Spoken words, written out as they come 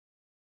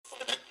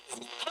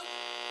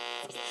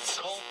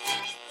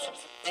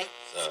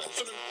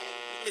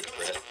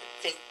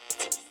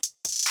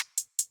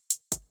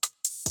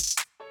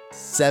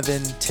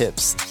Seven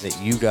tips that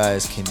you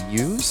guys can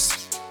use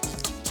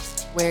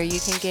where you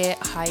can get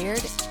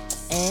hired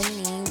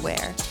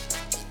anywhere.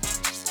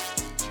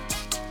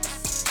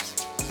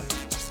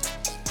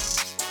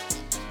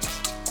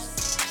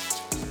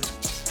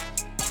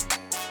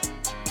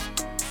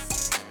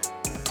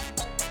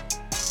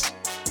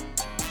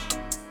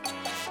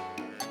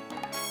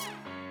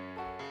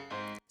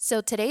 So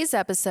today's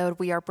episode,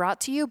 we are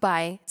brought to you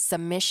by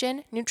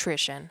Submission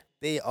Nutrition.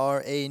 They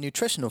are a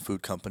nutritional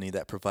food company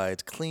that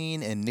provides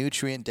clean and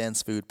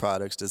nutrient-dense food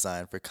products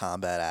designed for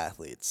combat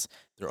athletes.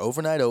 Their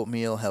overnight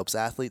oatmeal helps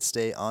athletes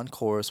stay on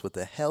course with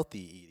a healthy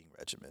eating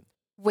regimen.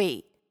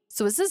 Wait,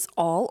 so is this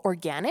all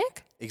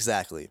organic?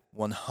 Exactly,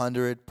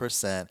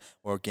 100%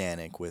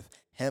 organic with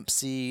hemp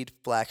seed,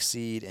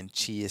 flaxseed, and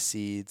chia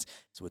seeds.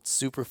 It's with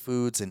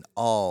superfoods in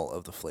all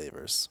of the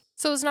flavors.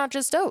 So it's not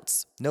just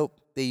oats? Nope,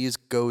 they use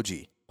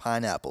goji,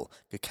 pineapple,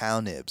 cacao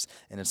nibs,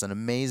 and it's an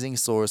amazing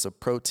source of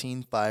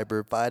protein,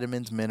 fiber,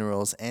 vitamins,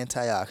 minerals,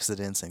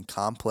 antioxidants, and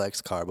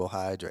complex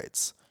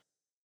carbohydrates.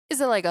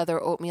 Is it like other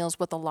oatmeals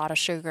with a lot of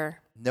sugar?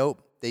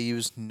 Nope, they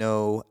use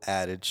no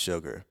added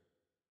sugar.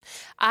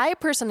 I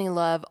personally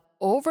love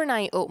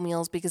overnight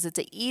oatmeals because it's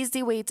an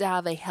easy way to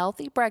have a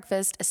healthy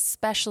breakfast,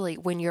 especially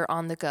when you're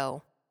on the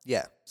go.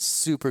 Yeah,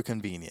 super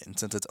convenient. And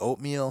since it's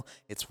oatmeal,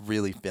 it's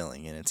really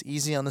filling, and it's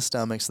easy on the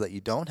stomach so that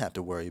you don't have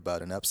to worry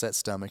about an upset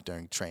stomach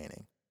during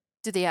training.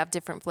 Do they have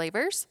different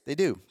flavors? They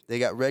do. They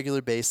got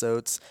regular base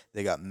oats,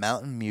 they got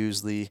mountain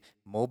muesli,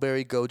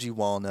 mulberry goji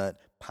walnut,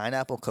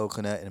 pineapple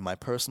coconut, and my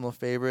personal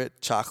favorite,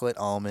 chocolate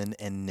almond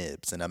and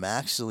nibs. And I'm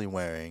actually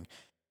wearing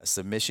a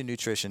Submission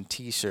Nutrition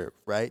t-shirt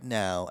right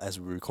now as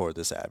we record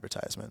this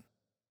advertisement.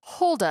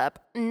 Hold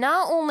up.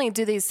 Not only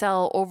do they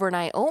sell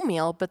overnight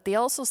oatmeal, but they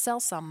also sell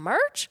some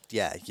merch?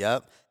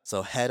 Yep.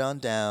 So head on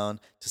down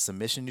to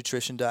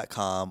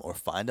submissionnutrition.com or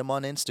find them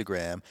on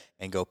Instagram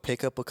and go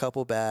pick up a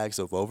couple bags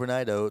of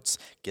overnight oats,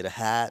 get a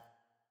hat,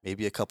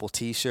 maybe a couple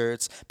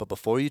t-shirts. But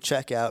before you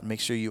check out, make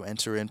sure you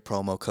enter in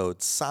promo code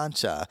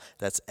SANCHA,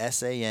 that's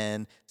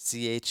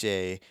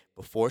SANCHA,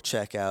 before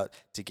checkout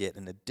to get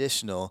an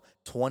additional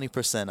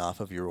 20% off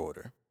of your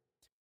order.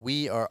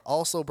 We are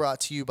also brought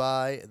to you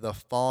by The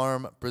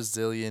Farm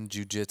Brazilian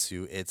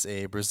Jiu-Jitsu. It's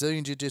a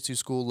Brazilian Jiu-Jitsu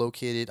school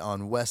located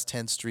on West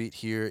 10th Street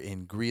here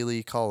in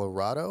Greeley,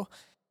 Colorado.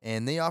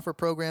 And they offer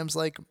programs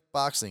like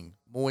boxing,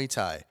 Muay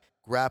Thai,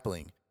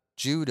 grappling,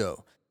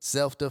 judo,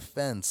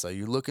 self-defense. Are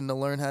you looking to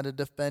learn how to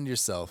defend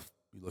yourself?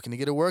 Are you looking to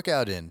get a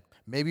workout in?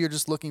 Maybe you're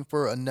just looking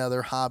for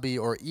another hobby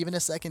or even a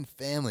second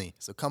family.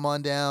 So come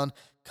on down,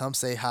 come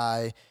say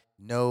hi.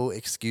 No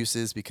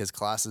excuses because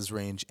classes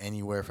range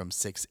anywhere from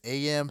 6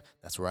 a.m.,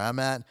 that's where I'm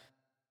at,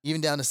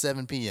 even down to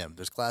 7 p.m.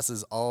 There's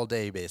classes all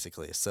day,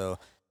 basically. So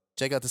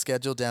check out the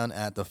schedule down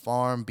at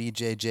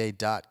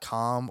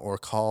thefarmbjj.com or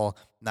call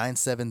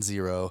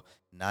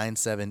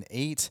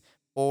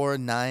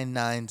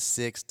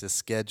 970-978-4996 to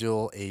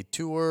schedule a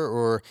tour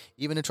or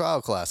even a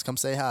trial class. Come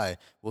say hi.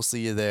 We'll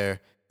see you there.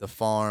 The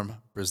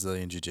Farm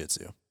Brazilian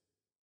Jiu-Jitsu.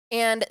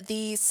 And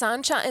the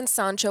Sancha and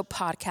Sancho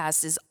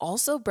podcast is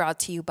also brought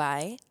to you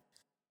by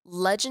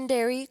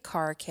Legendary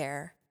Car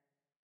Care.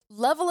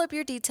 Level up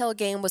your detail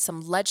game with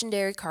some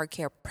Legendary Car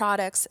Care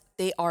products.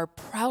 They are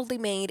proudly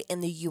made in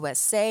the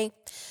USA.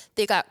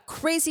 They got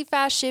crazy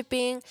fast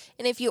shipping,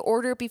 and if you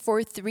order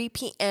before 3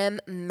 p.m.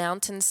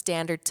 Mountain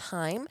Standard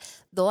Time,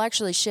 they'll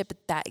actually ship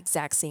it that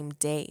exact same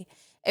day.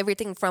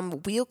 Everything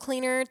from wheel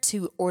cleaner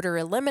to odor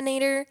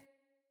eliminator.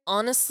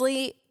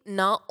 Honestly,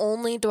 not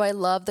only do I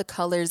love the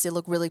colors, they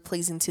look really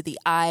pleasing to the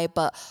eye,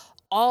 but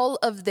all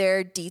of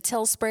their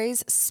detail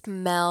sprays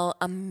smell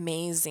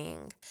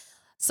amazing.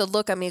 So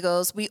look,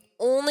 amigos, we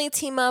only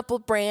team up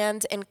with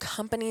brands and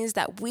companies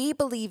that we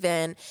believe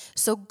in.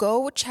 So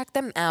go check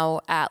them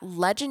out at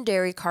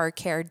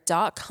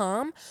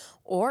legendarycarcare.com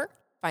or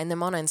find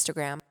them on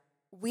Instagram.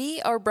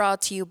 We are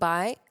brought to you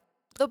by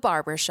The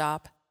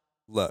Barbershop.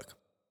 Look,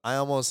 I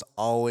almost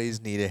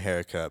always need a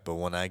haircut, but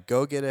when I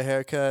go get a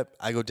haircut,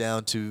 I go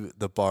down to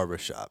the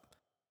barbershop.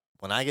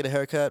 When I get a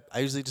haircut, I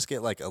usually just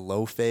get like a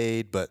low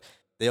fade, but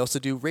they also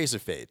do razor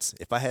fades.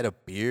 If I had a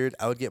beard,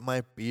 I would get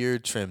my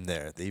beard trimmed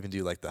there. They even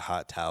do like the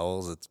hot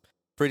towels. It's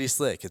pretty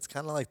slick. It's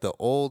kind of like the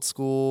old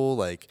school,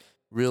 like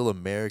real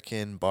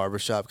American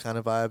barbershop kind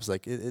of vibes.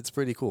 Like it's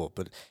pretty cool,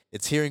 but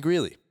it's here in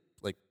Greeley,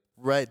 like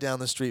right down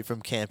the street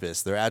from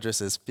campus. Their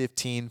address is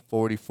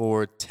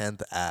 1544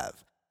 10th Ave.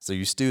 So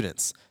you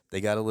students,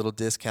 they got a little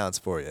discounts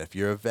for you. If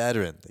you're a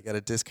veteran, they got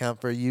a discount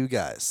for you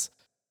guys.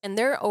 And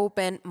they're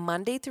open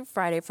Monday through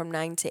Friday from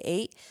 9 to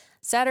 8,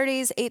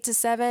 Saturdays 8 to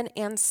 7,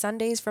 and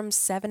Sundays from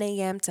 7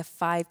 a.m. to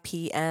 5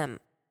 p.m.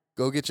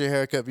 Go get your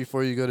haircut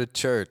before you go to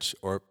church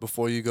or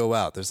before you go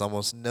out. There's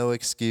almost no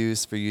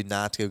excuse for you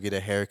not to go get a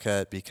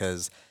haircut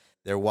because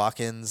their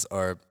walk-ins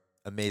are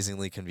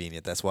amazingly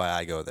convenient. That's why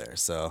I go there.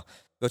 So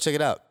go check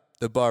it out.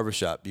 The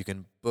Barbershop. You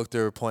can book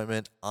their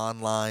appointment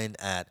online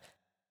at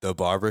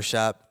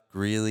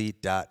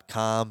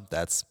Greeley.com.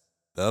 That's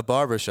the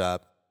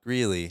barbershop,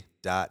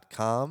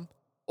 Greeley.com.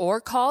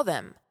 Or call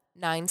them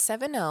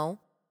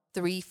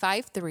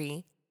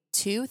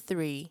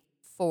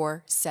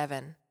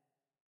 970-353-2347.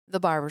 The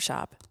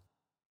Barbershop.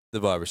 The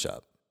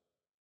barbershop.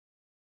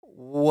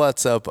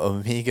 What's up,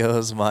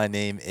 amigos? My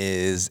name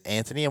is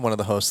Anthony. I'm one of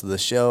the hosts of the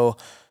show.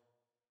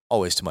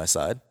 Always to my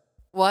side.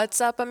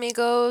 What's up,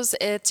 amigos?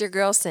 It's your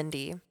girl,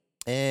 Cindy.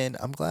 And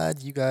I'm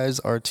glad you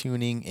guys are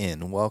tuning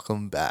in.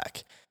 Welcome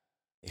back.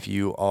 If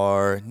you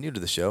are new to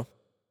the show,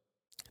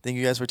 thank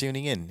you guys for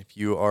tuning in. If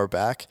you are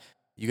back,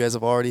 you guys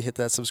have already hit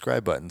that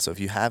subscribe button. So if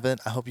you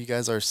haven't, I hope you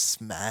guys are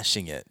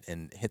smashing it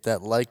and hit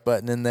that like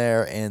button in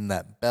there and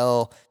that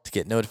bell to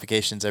get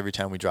notifications every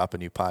time we drop a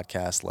new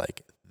podcast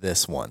like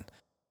this one.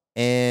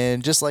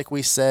 And just like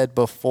we said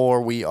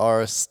before, we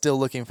are still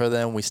looking for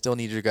them. We still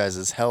need your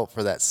guys' help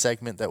for that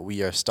segment that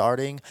we are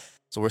starting.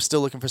 So we're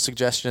still looking for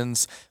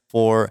suggestions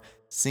for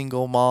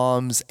single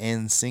moms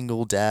and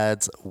single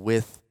dads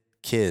with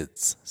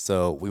kids.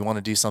 So we want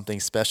to do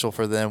something special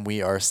for them.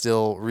 We are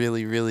still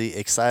really, really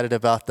excited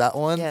about that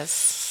one.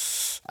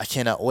 Yes. I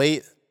cannot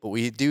wait, but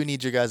we do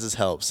need your guys'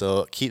 help.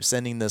 So keep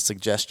sending the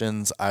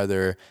suggestions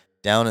either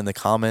down in the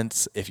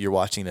comments if you're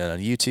watching it on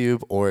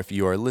YouTube, or if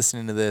you are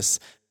listening to this,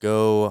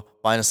 go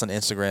find us on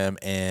Instagram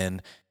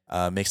and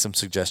make some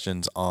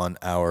suggestions on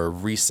our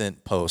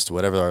recent post,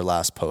 whatever our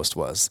last post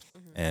was,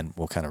 and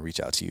we'll kind of reach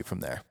out to you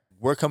from there.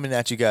 We're coming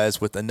at you guys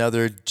with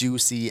another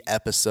juicy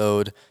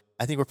episode.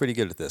 I think we're pretty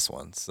good at this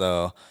one.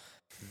 So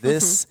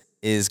this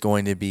is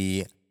going to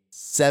be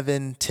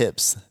 7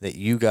 tips that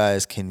you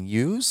guys can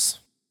use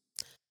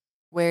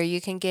Where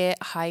you can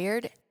get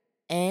hired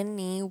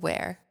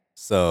anywhere.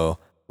 So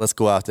let's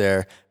go out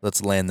there.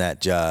 Let's land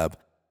that job.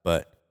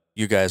 But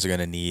you guys are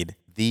going to need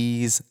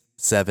these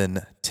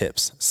 7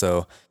 tips.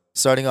 So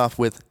starting off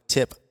with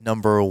tip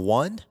number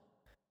 1,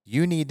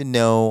 you need to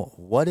know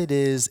what it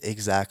is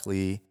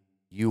exactly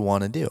you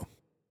want to do.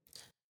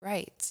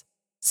 Right.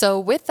 So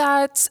with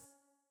that,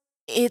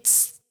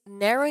 it's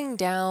narrowing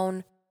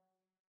down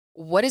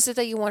what is it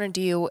that you want to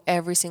do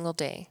every single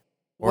day.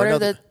 What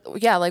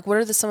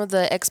are some of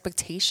the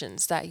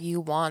expectations that you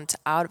want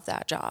out of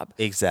that job?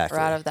 Exactly.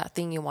 Or out of that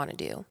thing you want to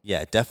do?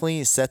 Yeah,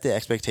 definitely set the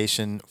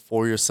expectation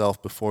for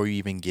yourself before you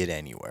even get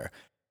anywhere.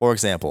 For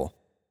example,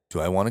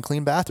 do I want to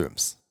clean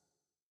bathrooms?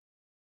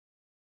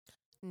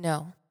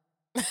 No.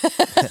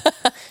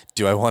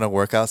 Do I want to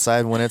work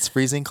outside when it's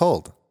freezing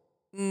cold?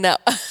 No.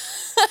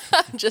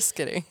 Just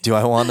kidding. Do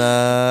I want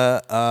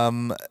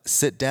to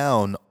sit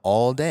down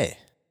all day?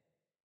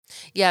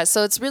 Yeah,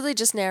 so it's really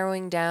just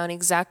narrowing down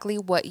exactly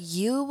what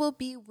you will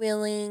be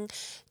willing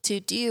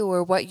to do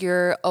or what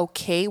you're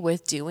okay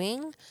with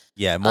doing.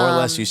 Yeah, more or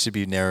less you should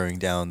be narrowing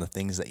down the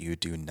things that you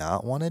do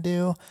not want to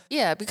do.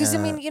 Yeah, because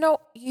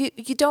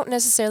you don't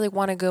necessarily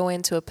want to go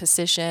into a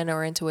position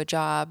or into a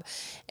job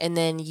and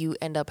then you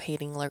end up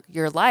hating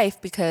your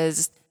life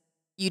because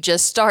you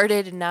just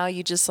started and now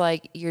you're just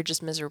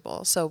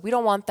miserable. So we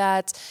don't want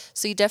that.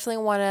 So you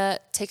definitely want to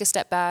take a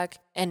step back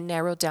and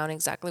narrow down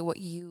exactly what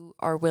you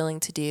are willing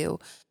to do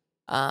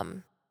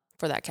for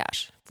that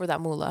cash, for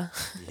that moolah.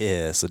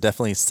 Yeah, so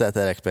definitely set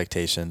that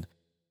expectation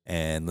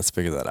and let's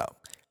figure that out.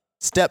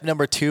 Step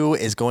number 2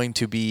 is going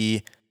to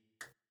be,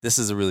 this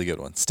is a really good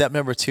one. Step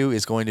number 2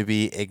 is going to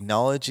be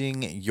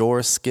acknowledging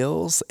your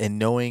skills and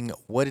knowing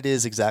what it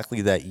is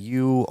exactly that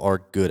you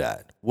are good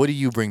at. What do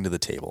you bring to the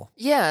table?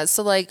 Yeah,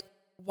 so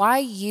why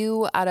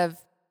you out of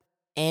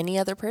any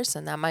other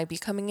person that might be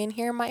coming in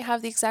here might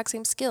have the exact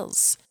same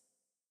skills,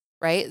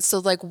 right?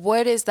 So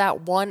what is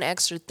that one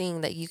extra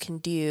thing that you can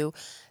do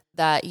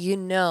that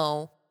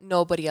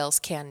nobody else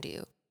can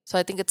do? So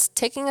I think it's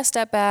taking a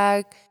step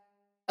back,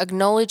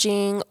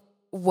 acknowledging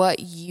what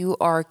you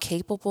are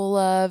capable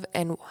of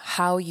and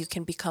how you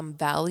can become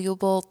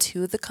valuable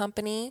to the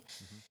company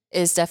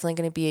is definitely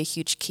going to be a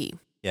huge key.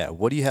 Yeah,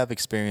 what do you have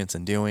experience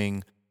in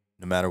doing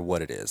no matter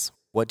what it is?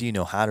 What do you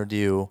know how to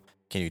do?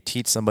 Can you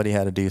teach somebody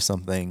how to do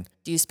something?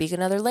 Do you speak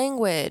another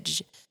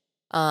language?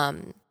 Yeah,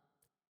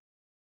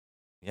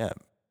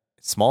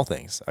 small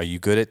things. Are you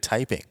good at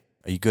typing?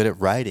 Are you good at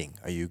writing?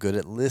 Are you good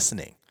at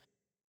listening?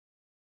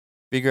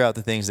 Figure out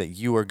the things that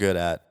you are good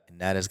at, and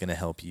that is going to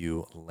help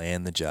you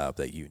land the job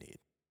that you need.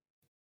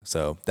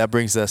 So that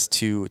brings us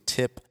to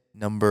tip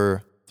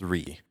number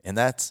 3, and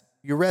that's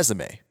your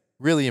resume.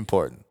 Really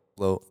important.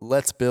 So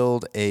let's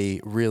build a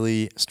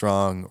really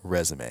strong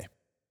resume.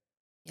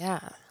 Yeah.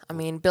 I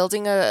mean,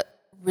 building a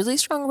really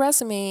strong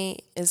resume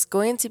is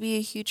going to be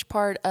a huge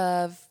part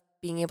of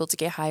being able to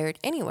get hired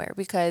anywhere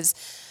because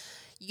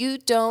you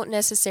don't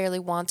necessarily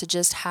want to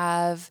just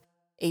have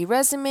a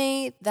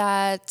resume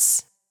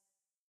that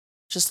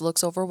just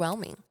looks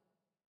overwhelming.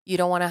 You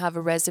don't want to have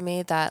a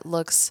resume that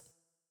looks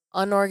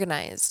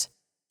unorganized.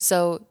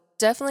 So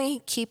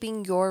definitely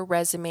keeping your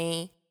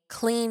resume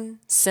clean,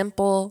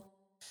 simple,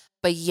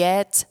 but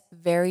yet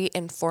very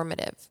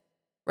informative,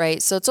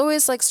 right? So it's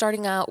always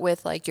starting out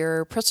with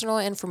your personal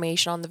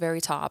information on the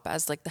very top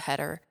as the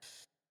header.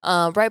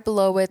 Right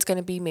below it's going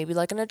to be maybe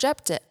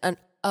an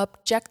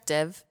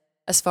objective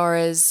as far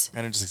as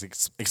Kind of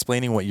just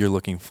explaining what you're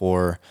looking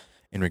for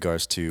in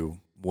regards to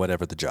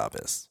whatever the job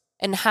is.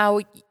 and how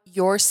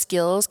your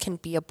skills can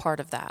be a part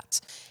of that.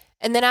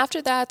 And then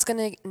after that, it's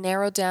going to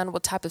narrow down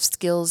what type of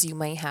skills you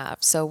may have.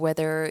 So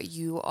whether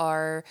you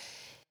are,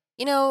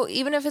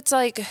 even if it's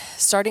like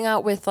starting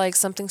out with like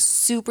something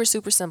super,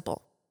 super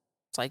simple,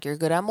 it's like you're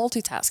good at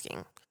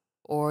multitasking,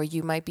 or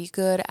you might be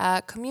good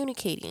at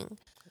communicating,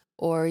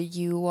 or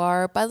you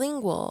are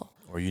bilingual.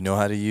 Or you know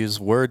how to use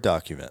Word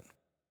document.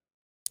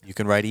 You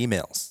can write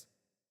emails.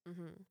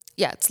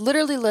 Yeah, it's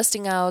literally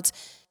listing out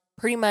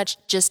pretty much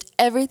just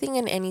everything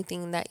and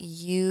anything that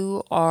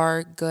you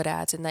are good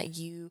at and that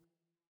you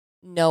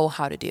know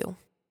how to do.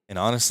 And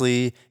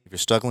honestly, if you're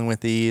struggling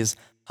with these,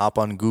 hop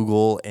on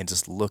Google and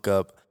just look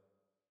up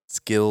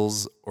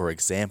skills or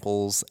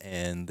examples,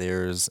 and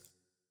there's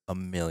a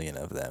million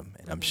of them.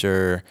 And I'm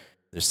sure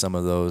there's some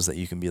of those that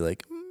you can be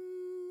like,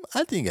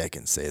 I think I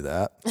can say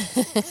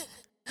that.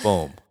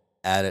 Boom.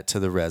 Add it to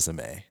the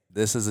resume.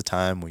 This is a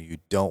time when you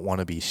don't want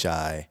to be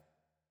shy.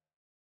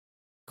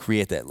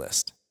 Create that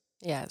list.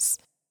 Yes.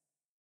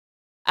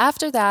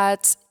 After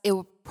that, it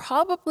will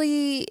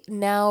probably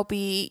now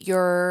be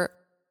your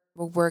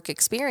work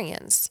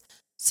experience.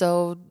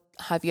 So,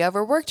 have you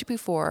ever worked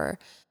before?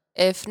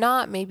 If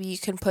not, maybe you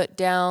can put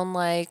down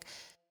like,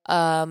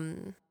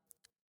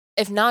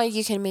 if not,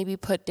 you can maybe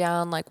put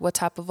down like what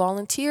type of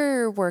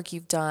volunteer work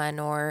you've done,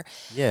 or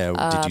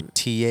did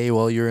you TA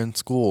while you're in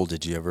school?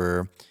 Did you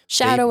ever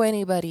shadow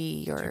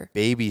anybody, or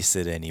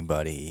babysit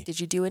anybody?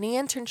 did you do any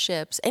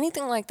internships?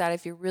 Anything like that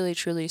if you're really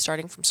truly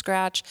starting from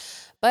scratch.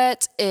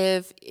 But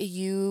if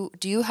you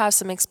do have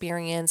some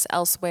experience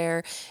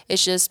elsewhere,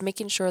 it's just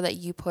making sure that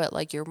you put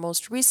like your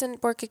most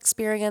recent work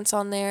experience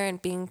on there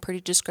and being pretty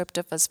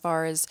descriptive as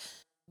far as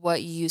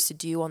what you used to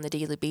do on the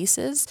daily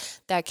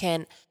basis that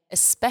can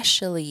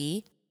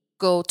especially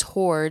go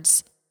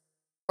towards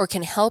or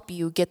can help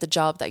you get the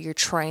job that you're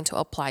trying to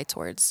apply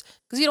towards.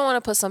 Because you don't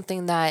want to put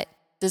something that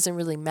doesn't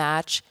really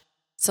match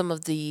some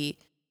of the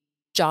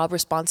job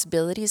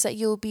responsibilities that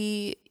you'll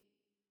be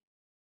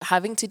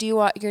having to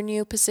do at your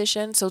new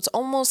position. So it's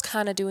almost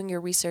kind of doing your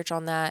research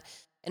on that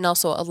and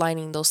also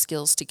aligning those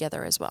skills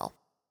together as well.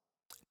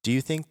 Do you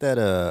think that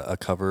a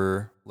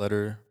cover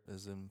letter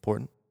is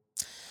important?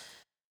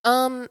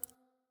 I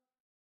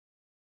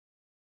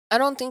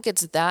don't think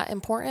it's that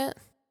important.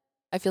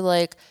 I feel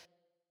like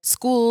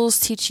schools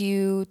teach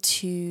you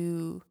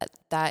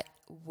that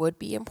would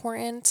be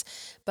important,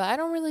 but I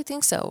don't really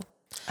think so.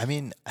 I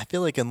mean, I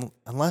feel like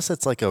unless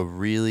it's like a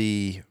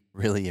really,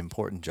 really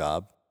important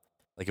job,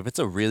 like if it's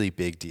a really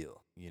big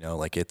deal,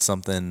 like it's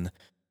something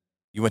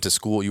you went to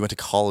school, you went to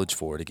college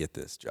for to get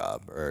this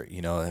job, or,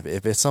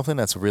 if it's something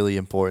that's really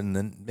important,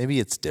 then maybe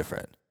it's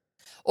different.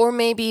 Or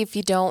maybe if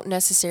you don't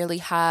necessarily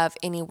have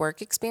any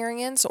work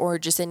experience or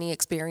just any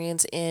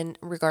experience in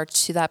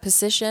regards to that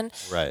position,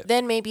 right,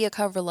 then maybe a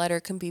cover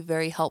letter can be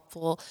very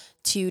helpful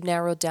to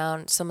narrow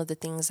down some of the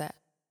things that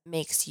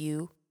makes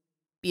you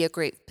be a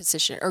great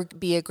position or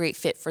be a great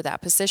fit for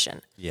that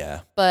position.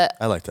 Yeah. But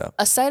I like that.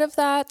 Aside of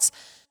that,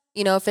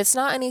 if it's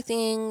not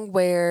anything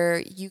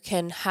where you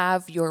can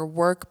have your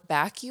work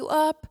back you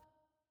up,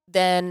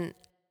 then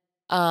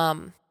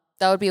that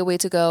would be a way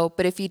to go.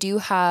 But if you do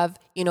have,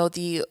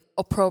 the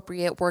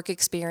appropriate work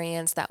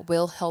experience that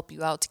will help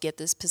you out to get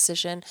this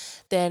position,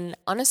 then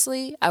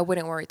honestly, I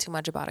wouldn't worry too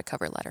much about a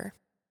cover letter.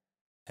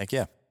 Heck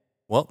yeah.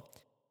 Well,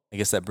 I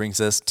guess that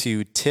brings us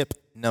to tip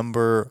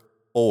number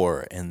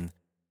 4. And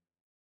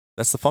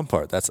that's the fun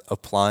part. That's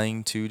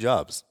applying to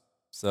jobs.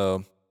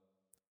 So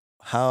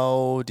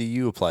how do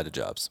you apply to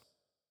jobs?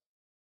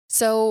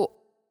 So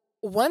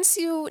once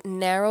you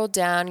narrow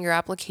down your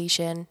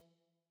application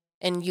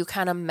and you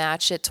kind of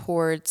match it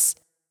towards,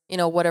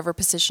 whatever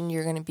position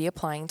you're going to be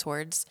applying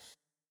towards,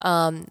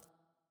 of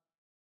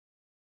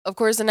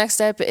course, the next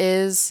step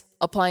is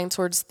applying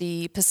towards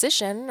the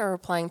position or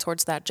applying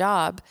towards that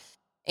job.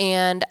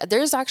 And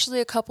there's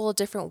actually a couple of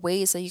different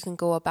ways that you can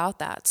go about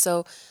that.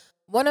 So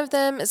one of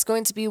them is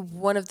going to be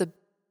one of the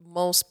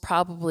most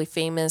probably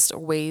famous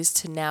ways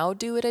to now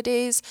do it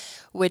nowadays,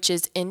 which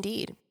is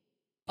Indeed,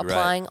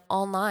 applying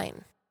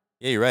online.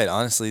 Yeah, you're right.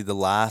 Honestly, the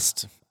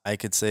last, I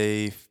could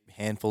say,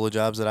 handful of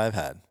jobs that I've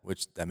had,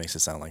 which that makes it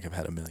sound like I've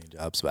had a million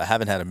jobs, but I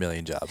haven't had a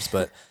million jobs.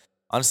 But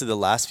honestly, the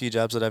last few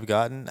jobs that I've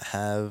gotten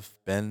have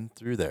been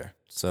through there.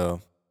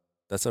 So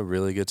that's a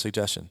really good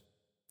suggestion.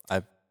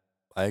 I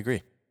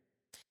agree.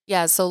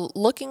 Yeah, so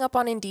looking up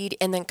on Indeed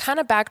and then kind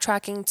of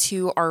backtracking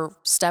to our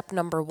step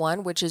number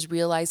 1, which is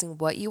realizing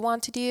what you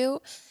want to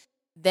do.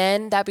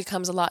 Then that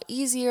becomes a lot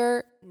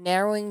easier,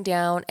 narrowing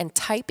down and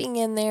typing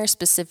in there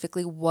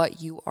specifically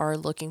what you are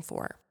looking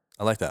for.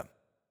 I like that.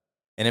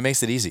 And it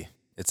makes it easy.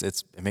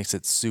 It makes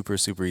it super,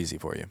 super easy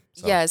for you.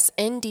 So. Yes,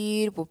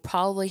 Indeed will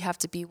probably have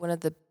to be one of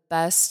the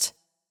best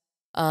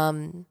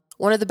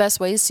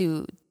ways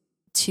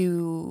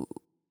to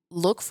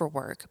look for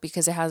work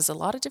because it has a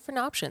lot of different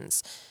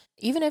options.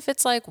 Even if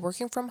it's like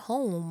working from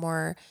home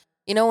or,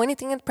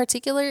 anything in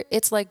particular,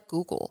 it's like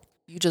Google.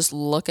 You just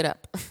look it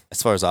up.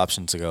 As far as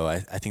options go, I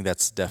think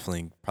that's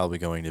definitely probably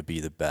going to be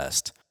the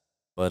best.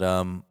 But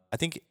I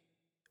think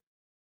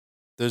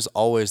there's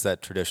always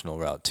that traditional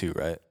route too,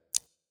 right?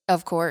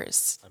 Of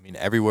course. I mean,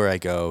 everywhere I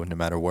go, no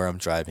matter where I'm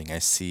driving, I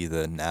see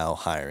the now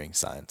hiring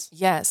signs.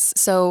 Yes.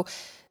 So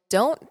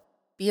don't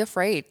be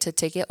afraid to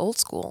take it old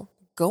school.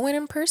 Go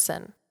in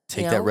person. You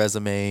Take that know,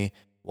 resume,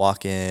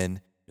 walk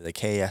in, be like,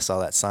 hey, I saw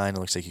that sign. It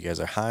looks like you guys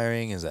are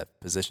hiring. Is that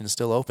position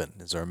still open?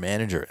 Is there a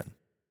manager in?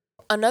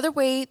 another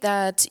way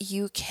that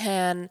you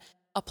can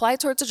apply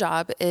towards a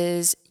job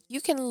is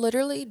you can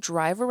literally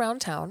drive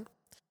around town,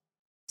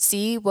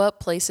 see what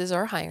places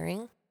are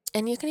hiring,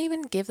 and you can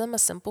even give them a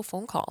simple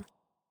phone call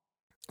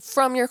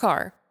from your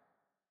car.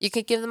 You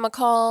could give them a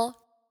call,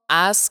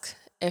 ask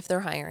if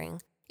they're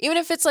hiring. Even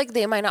if it's like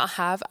they might not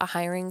have a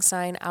hiring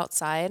sign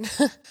outside,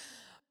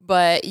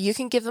 but you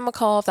can give them a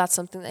call if that's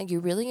something that you're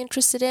really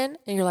interested in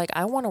and you're like,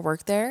 I want to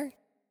work there.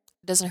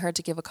 It doesn't hurt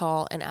to give a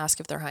call and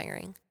ask if they're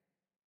hiring.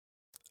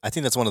 I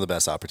think that's one of the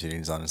best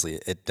opportunities, honestly.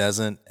 It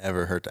doesn't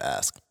ever hurt to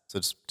ask. So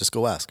just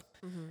go ask.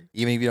 Mm-hmm.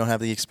 Even if you don't have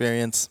the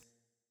experience,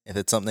 if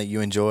it's something that you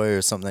enjoy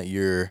or something that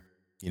you're,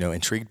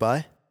 intrigued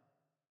by,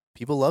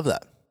 people love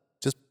that.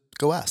 Just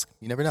go ask.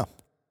 You never know.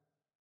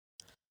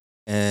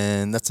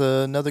 And that's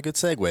another good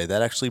segue.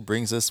 That actually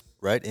brings us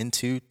right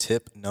into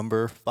tip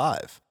number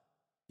 5.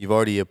 You've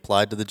already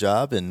applied to the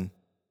job and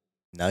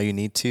now you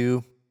need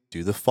to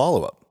do the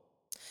follow up.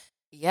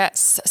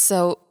 Yes.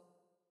 So,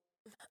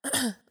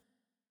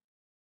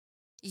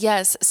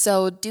 yes.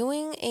 So,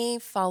 doing a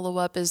follow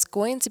up is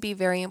going to be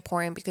very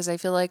important because I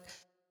feel like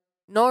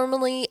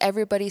normally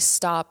everybody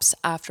stops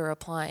after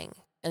applying.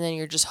 And then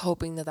you're just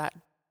hoping that that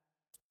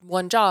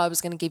one job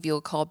is going to give you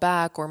a call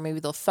back, or maybe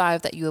the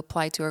 5 that you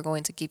apply to are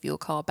going to give you a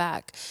call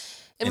back.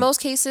 In And most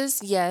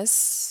cases,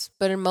 yes,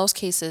 but in most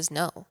cases,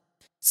 no.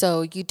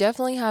 So you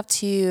definitely have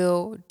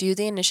to do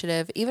the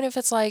initiative, even if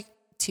it's like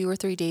 2 or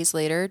 3 days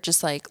later,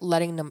 just like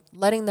letting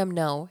them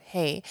know,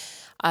 hey,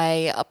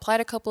 I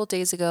applied a couple of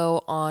days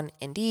ago on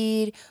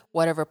Indeed,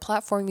 whatever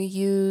platform you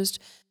used,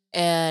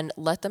 and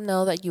let them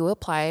know that you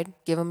applied.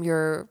 Give them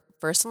your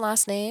first and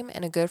last name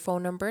and a good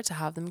phone number to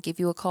have them give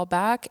you a call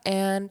back,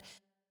 and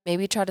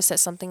maybe try to set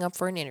something up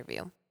for an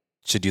interview.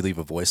 should you leave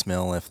a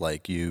voicemail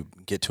if you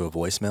get to a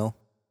voicemail?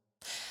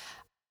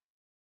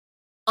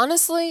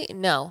 Honestly,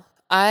 no.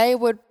 I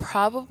would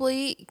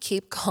probably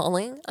keep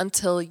calling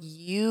until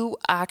you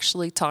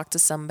actually talk to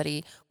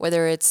somebody,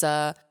 whether it's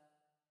a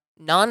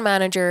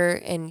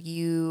non-manager and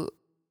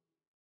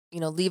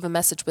leave a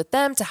message with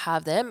them to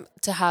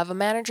have a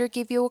manager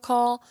give you a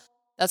call.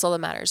 That's all that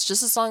matters.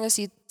 Just as long as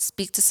you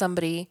speak to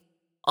somebody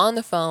on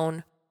the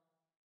phone,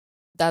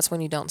 that's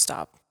when you don't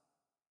stop.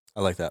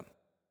 I like that.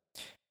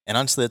 And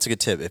honestly, that's a good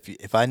tip.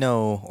 If I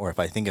know or if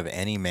I think of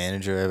any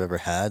manager I've ever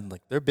had,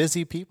 they're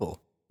busy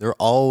people. They're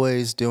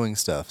always doing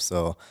stuff.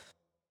 So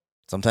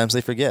sometimes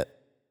they forget.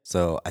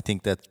 So I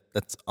think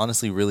that's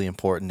honestly really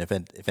important.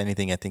 If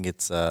anything, I think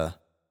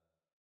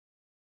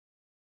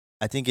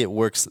it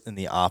works in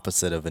the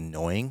opposite of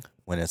annoying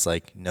when it's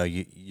like, no,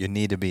 you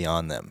need to be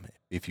on them.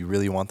 If you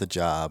really want the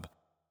job,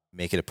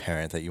 make it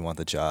apparent that you want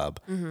the job.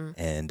 Mm-hmm.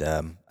 And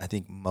I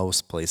think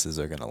most places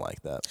are gonna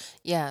like that.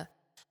 Yeah.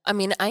 I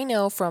mean, I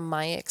know from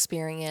my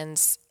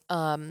experience,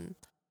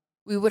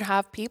 we would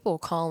have people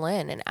call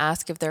in and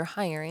ask if they're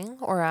hiring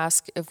or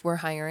ask if we're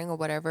hiring or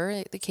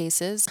whatever the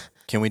case is.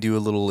 Can we do a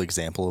little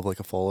example of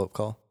a follow up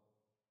call?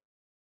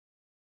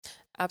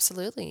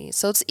 Absolutely.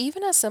 So it's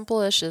even as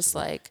simple as just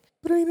like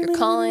you're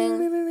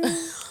calling.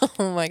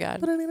 Oh my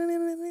God.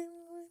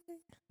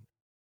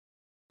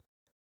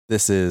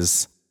 This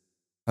is.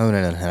 Oh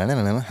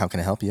no! How can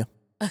I help you?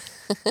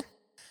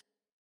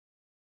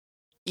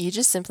 You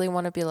just simply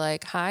want to be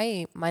like,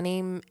 hi, my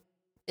name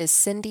is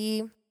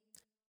Cindy.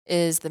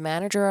 Is the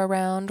manager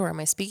around, or am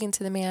I speaking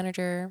to the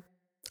manager?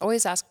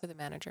 Always ask for the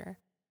manager.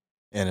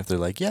 And if they're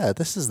like, yeah,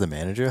 this is the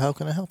manager, how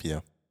can I help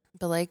you?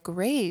 But like,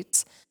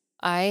 great.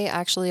 I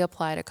actually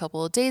applied a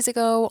couple of days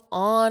ago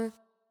on,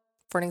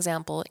 for an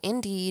example,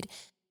 Indeed,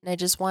 and I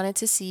just wanted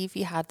to see if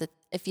you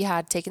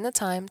had taken the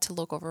time to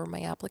look over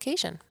my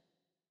application.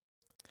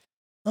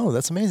 Oh,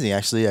 that's amazing.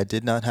 Actually, I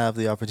did not have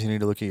the opportunity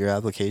to look at your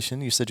application.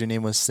 You said your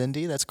name was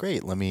Cindy. That's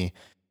great. Let me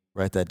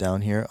write that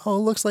down here. Oh, it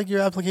looks like your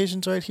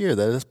application's right here.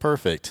 That is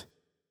perfect.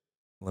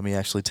 Let me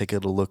actually take a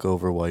look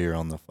over while you're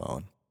on the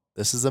phone.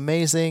 This is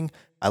amazing.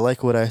 I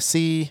like what I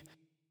see.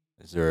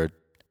 Is there a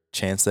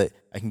chance that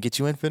I can get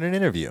you in for an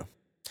interview?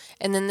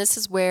 And then this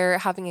is where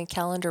having a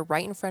calendar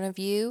right in front of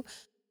you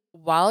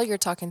while you're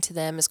talking to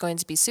them is going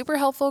to be super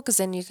helpful, because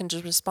then you can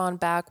just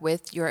respond back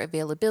with your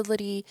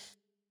availability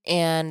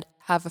and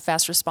have a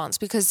fast response.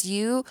 Because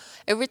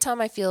every time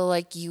I feel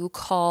like you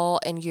call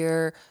and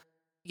you're,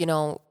 you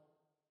know,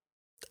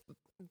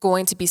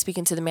 going to be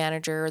speaking to the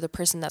manager or the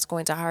person that's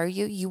going to hire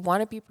you, you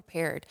want to be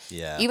prepared.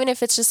 Yeah. Even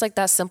if it's just like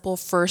that simple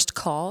first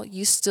call,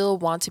 you still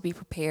want to be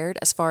prepared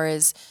as far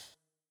as,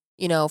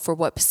 for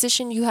what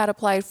position you had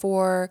applied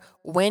for,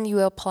 when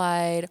you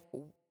applied,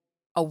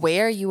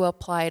 where you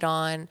applied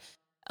on.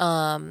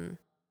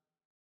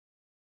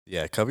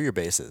 Yeah, cover your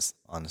bases,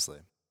 honestly.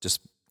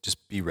 Just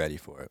be ready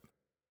for it.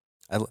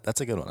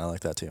 That's a good one. I like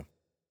that too.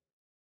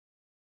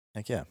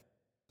 Heck yeah.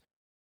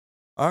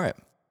 All right.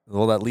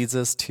 Well, that leads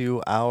us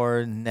to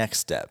our next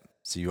step.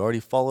 So you already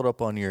followed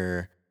up on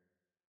your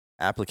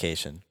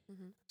application.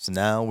 Mhm. So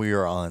now we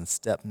are on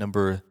step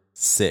number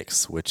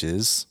 6, which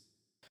is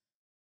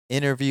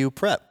interview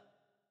prep,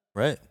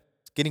 right?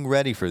 Getting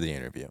ready for the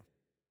interview.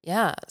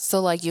 Yeah.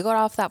 So, like, you got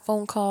off that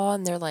phone call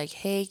and they're like,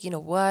 hey, you know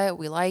what?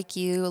 We like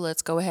you.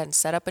 Let's go ahead and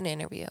set up an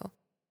interview.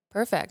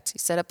 Perfect. You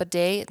set up a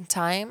date and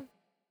time.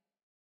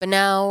 But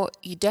now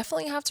you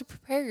definitely have to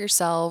prepare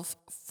yourself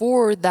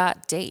for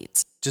that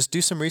date. Just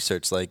do some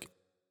research. Like,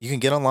 you can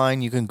get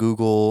online, you can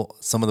Google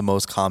some of the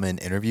most common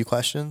interview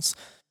questions.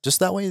 Just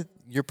that way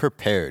you're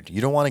prepared.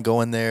 You don't want to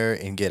go in there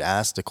and get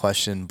asked a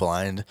question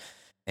blind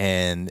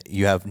and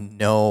you have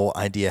no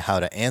idea how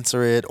to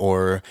answer it,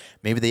 or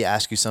maybe they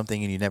ask you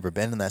something and you've never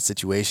been in that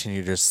situation.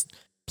 You're just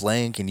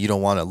blank and you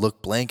don't want to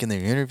look blank in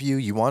their interview.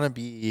 You want to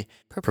be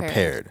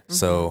prepared. Mm-hmm.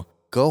 So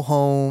go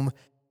home,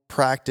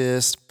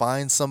 practice,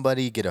 find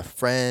somebody, get a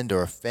friend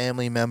or a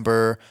family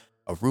member,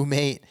 a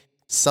roommate,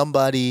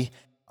 somebody,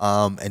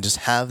 and just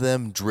have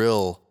them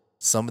drill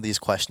some of these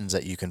questions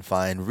that you can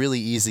find really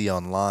easy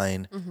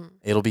online. Mm-hmm.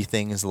 It'll be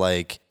things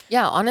like,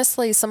 Yeah,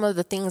 honestly, some of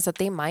the things that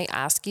they might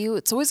ask you,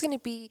 it's always going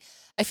to be,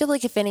 I feel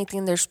like if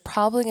anything, there's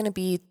probably going to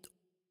be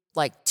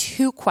like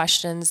 2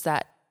 questions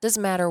that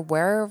doesn't matter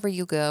wherever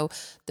you go,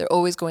 they're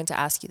always going to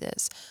ask you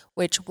this,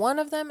 which one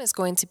of them is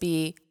going to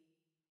be,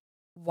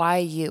 why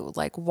you?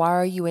 Like, why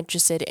are you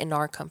interested in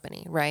our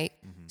company, right?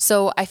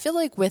 So I feel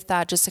like with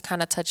that, just to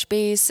kind of touch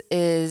base,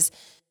 is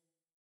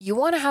you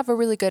want to have a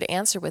really good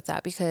answer with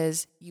that,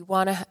 because you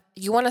want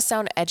to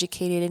sound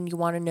educated and you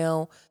want to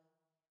know,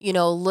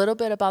 a little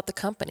bit about the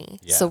company.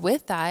 Yeah. So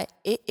with that,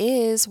 it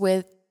is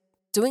with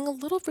doing a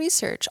little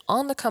research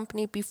on the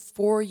company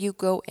before you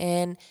go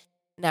in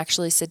and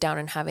actually sit down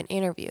and have an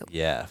interview.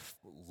 yeah,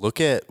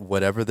 look at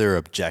whatever their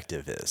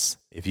objective is.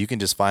 If you can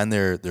just find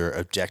their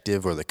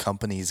objective or the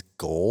company's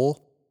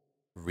goal,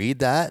 read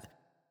that,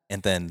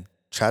 and then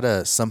try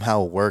to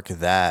somehow work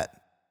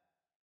that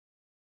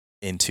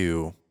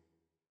into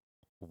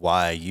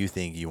why you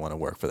think you want to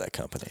work for that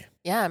company.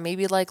 Yeah,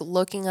 maybe like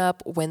looking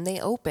up when they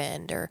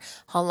opened or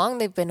how long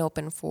they've been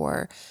open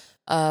for,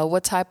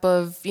 what type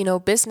of,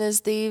 business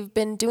they've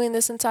been doing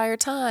this entire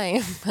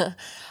time.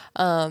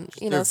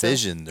 Their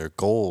vision, their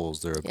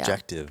goals, their Yeah.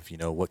 objective,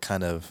 what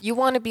kind of, You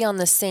want to be on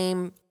the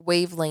same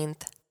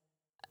wavelength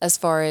as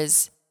far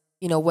as,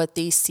 what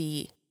they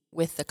see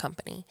with the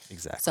company.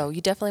 exactly. So you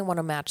definitely want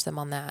to match them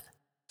on that.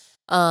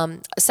 A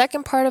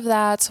second part of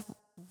that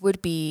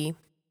would be,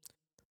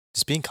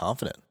 Just being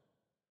confident.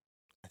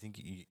 I think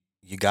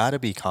you got to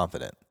be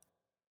confident.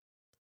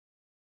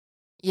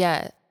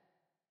 yeah,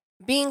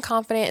 being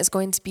confident is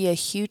going to be a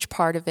huge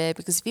part of it,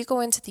 because if you go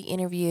into the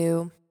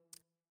interview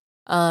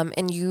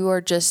and you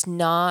are just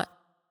not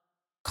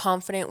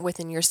confident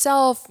within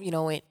yourself,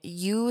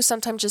 you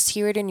sometimes just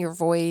hear it in your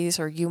voice,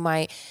 or you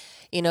might,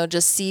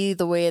 just see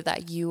the way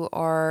that you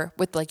are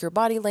with like your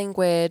body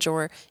language,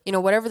 or,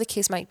 whatever the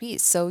case might be.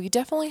 So you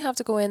definitely have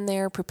to go in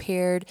there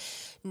prepared,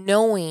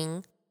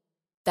 knowing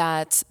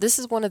that this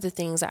is one of the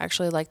things I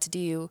actually like to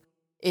do,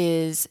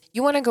 is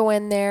you want to go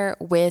in there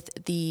with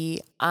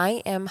the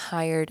I am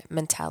hired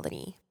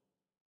mentality,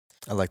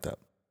 I like that.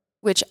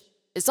 which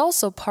is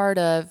also part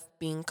of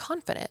being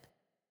confident.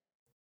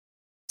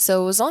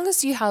 So as long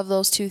as you have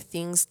those 2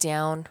 things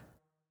down,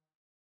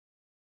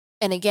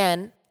 and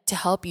again, to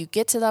help you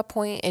get to that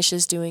point, it's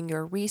just doing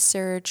your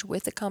research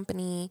with the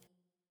company,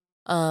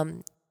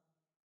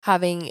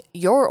 having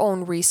your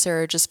own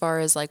research as far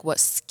as like what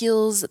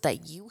skills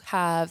that you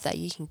have that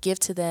you can give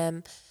to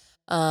them,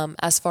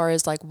 as far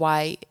as like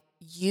why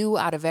you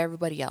out of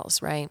everybody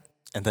else, right?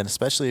 And then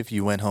especially if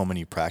you went home and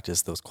you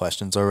practiced those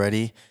questions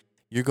already,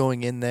 you're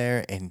going in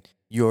there and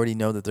you already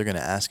know that they're going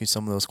to ask you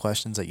some of those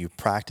questions that you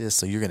practiced.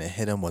 So you're going to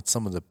hit them with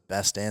some of the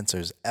best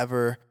answers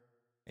ever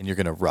and you're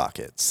going to rock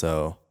it.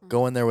 So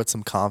go in there with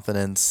some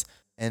confidence,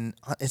 and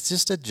it's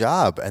just a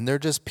job and they're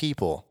just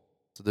people.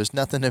 So there's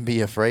nothing to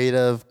be afraid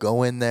of.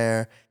 Go in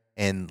there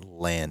and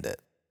land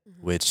it,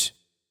 which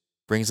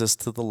brings us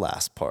to the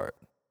last part.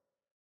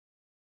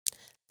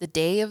 The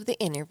day of the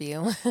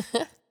interview.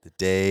 The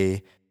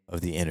day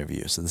of the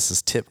interview. So this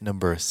is tip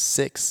number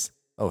 6.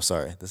 This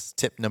is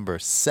tip number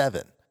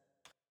 7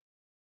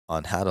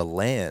 on how to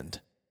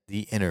land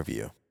the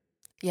interview.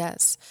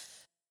 Yes.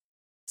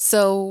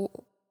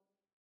 So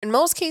in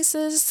most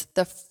cases,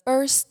 the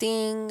first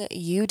thing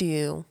you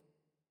do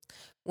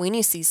when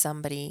you see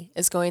somebody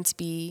is going to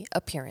be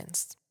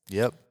appearance.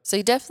 Yep. So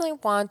you definitely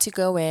want to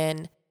go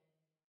in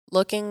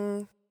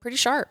looking pretty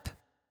sharp,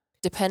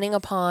 depending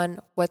upon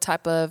what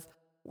type of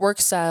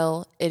work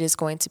style it is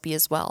going to be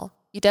as well.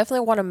 You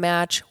definitely want to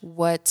match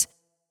what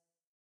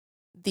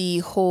the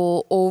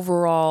whole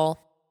overall,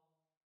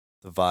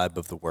 The vibe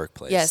of the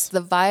workplace. yes,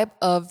 the vibe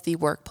of the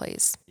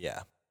workplace.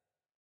 Yeah.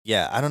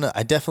 Yeah, I don't know.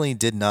 I definitely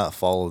did not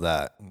follow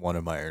that one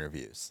of my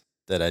interviews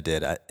that I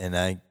did. And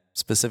I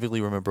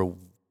specifically remember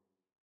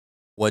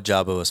what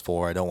job it was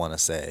for. I don't want to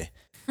say.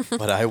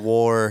 But I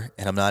wore,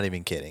 and I'm not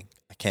even kidding,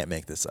 I can't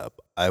make this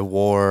up. I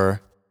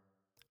wore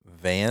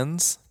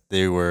Vans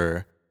They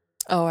were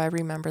Oh, I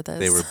remember this.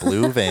 They were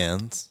blue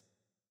Vans.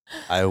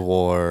 I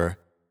wore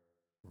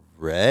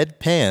red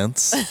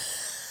pants.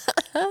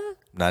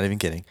 Not even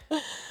kidding.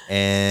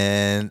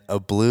 And a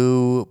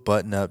blue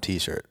button-up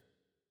T-shirt.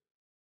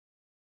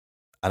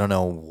 I don't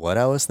know what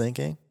I was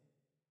thinking.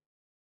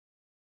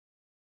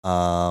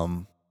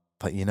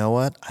 But you know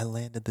what? I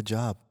landed the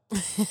job.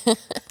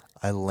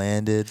 I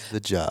landed the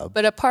job.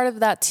 But a part of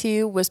that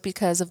too was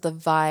because of the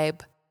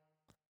vibe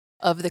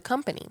of the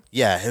company.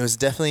 Yeah, it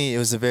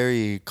was a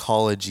very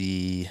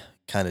college-y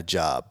kind of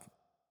job.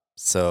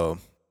 So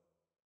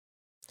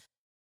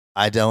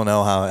I don't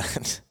know how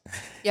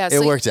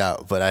it worked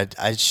out, but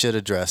I should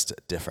have dressed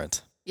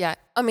different. Yeah.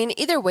 I mean,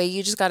 either way,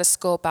 you just got to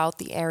scope out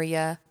the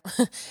area.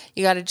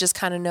 You got to just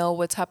kind of know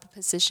what type of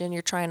position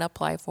you're trying to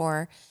apply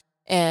for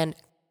and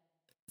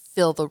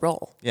fill the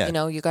role. Yeah. You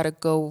know, you just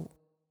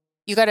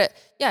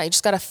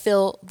got to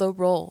fill the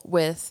role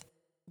with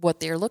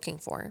what they're looking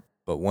for.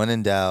 But when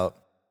in doubt,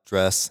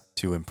 dress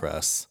to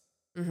impress.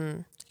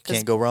 Mm-hmm.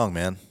 Can't go wrong,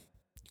 man.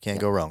 You can't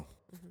go wrong.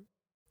 Mm-hmm.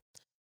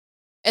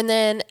 And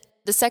then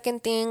the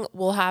second thing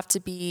will have to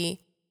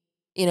be,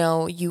 you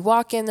know, you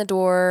walk in the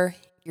door,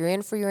 you're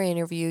in for your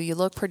interview, you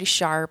look pretty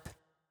sharp.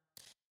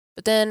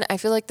 But then I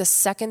feel like the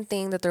second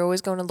thing that they're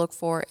always going to look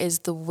for is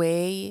the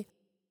way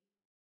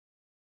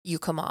you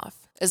come off.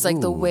 It's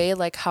like the way,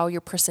 like how your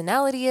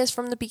personality is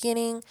from the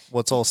beginning.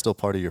 Well, it's all still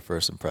part of your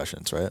first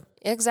impressions, right?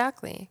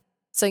 Exactly.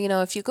 So, you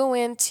know, if you go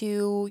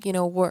into, you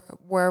know,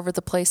 wherever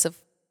the place of,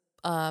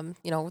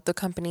 you know, the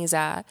company's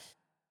at,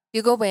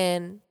 you go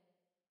in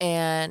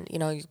and, you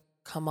know, you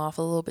come off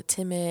a little bit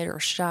timid or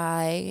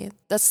shy.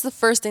 That's the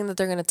first thing that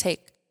they're going to take.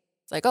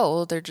 It's like, oh,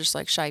 well, they're just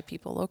like shy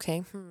people.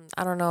 Okay.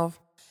 I don't know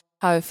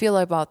how I feel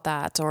about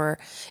that, or,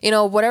 you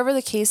know, whatever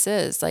the case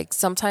is. Like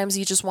sometimes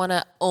you just want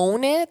to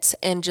own it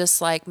and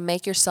just like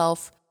make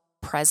yourself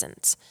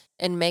present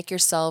and make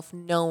yourself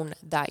known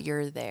that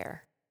you're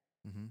there.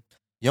 Mm-hmm.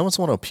 You almost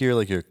want to appear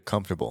like you're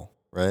comfortable,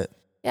 right?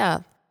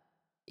 Yeah.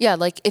 Yeah,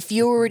 like if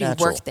you already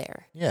natural. work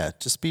there. Yeah,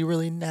 just be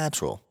really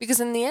natural.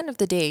 Because in the end of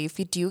the day, if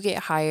you do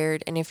get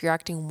hired and if you're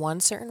acting one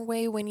certain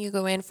way when you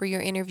go in for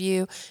your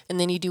interview and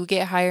then you do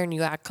get hired and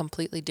you act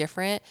completely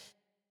different,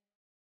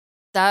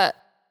 that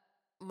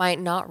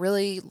might not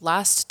really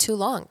last too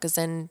long, because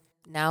then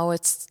now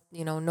it's,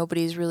 you know,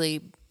 nobody's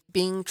really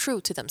being true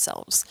to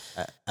themselves.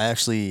 I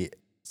actually,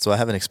 so I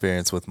have an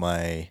experience with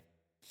I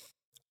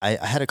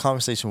had a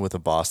conversation with a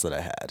boss that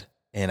I had,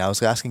 and I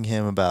was asking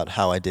him about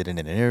how I did in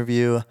an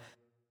interview,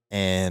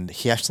 and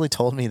he actually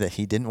told me that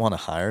he didn't want to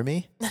hire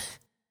me.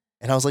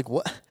 And I was like,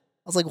 what? I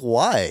was like,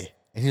 why?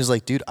 And he was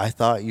like, dude, I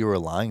thought you were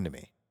lying to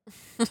me.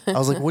 I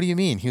was like, what do you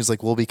mean? He was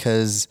like, well,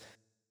 because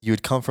you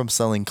had come from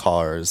selling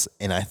cars,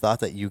 and I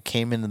thought that you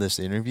came into this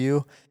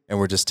interview and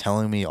were just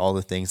telling me all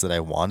the things that I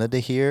wanted to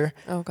hear.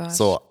 Oh, gosh.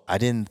 So I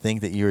didn't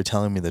think that you were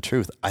telling me the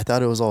truth. I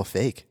thought it was all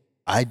fake.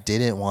 I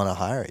didn't want to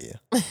hire you.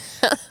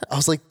 I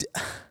was like,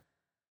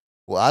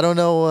 well, I don't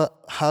know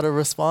how to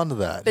respond to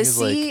that. But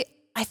see,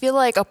 I feel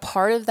like a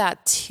part of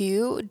that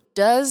too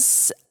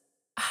does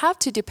have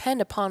to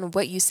depend upon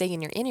what you say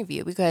in your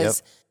interview,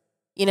 because,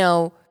 you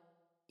know,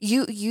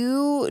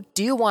 you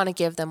do want to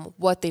give them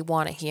what they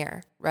want to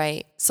hear,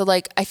 right? So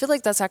like, I feel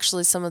like that's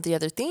actually some of the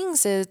other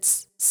things.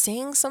 It's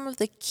saying some of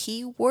the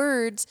key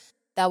words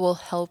that will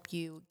help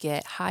you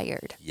get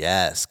hired.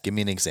 Yes. Give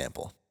me an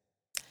example.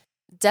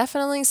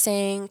 Definitely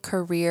saying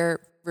career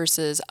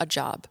versus a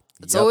job.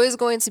 It's always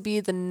going to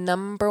be the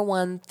number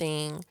one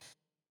thing.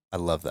 I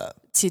love that.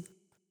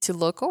 To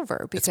look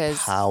over, because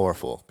it's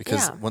powerful.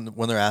 Because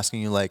when they're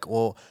asking you like,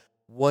 well,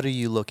 what are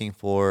you looking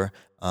for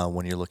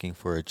when you're looking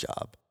for a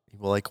job?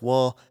 You're like,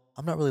 well,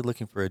 I'm not really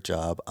looking for a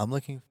job. I'm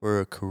looking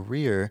for a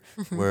career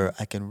where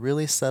I can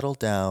really settle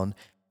down,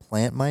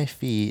 plant my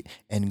feet,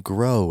 and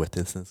grow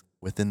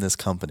within this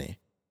company.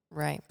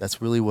 Right.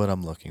 That's really what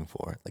I'm looking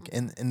for. Like,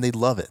 and they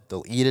love it.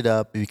 They'll eat it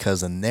up,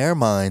 because in their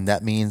mind,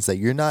 that means that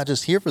you're not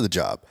just here for the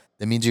job.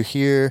 That means you're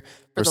here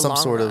for some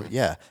sort of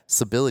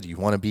stability. You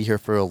want to be here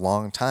for a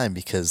long time,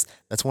 because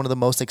that's one of the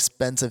most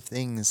expensive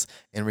things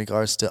in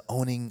regards to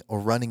owning or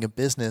running a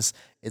business.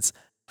 It's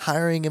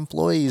hiring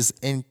employees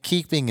and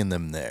keeping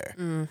them there,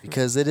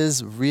 because it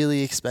is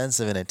really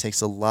expensive, and it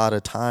takes a lot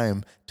of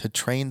time to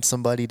train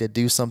somebody to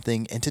do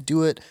something and to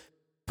do it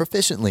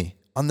proficiently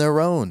on their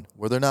own,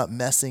 where they're not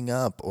messing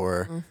up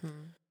or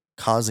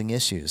causing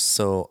issues.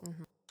 So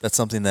that's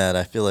something that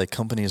I feel like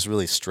companies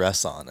really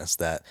stress on, is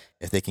that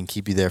if they can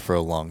keep you there for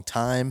a long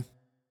time,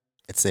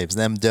 it saves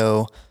them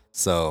dough.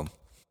 So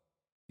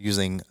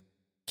using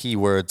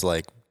keywords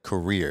like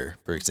career,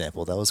 for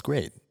example, that was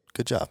great.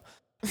 Good job.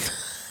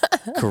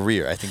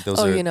 Career. I think those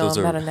are... I'm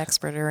not an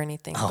expert or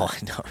anything. Oh,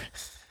 I know.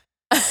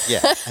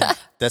 Yeah,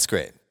 that's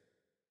great.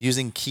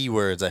 Using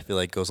keywords, I feel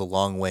like, goes a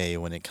long way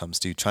when it comes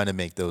to trying to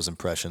make those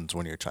impressions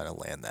when you're trying to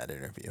land that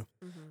interview.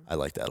 I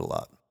like that a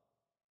lot.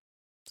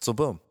 So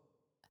boom.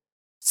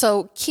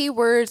 So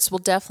keywords will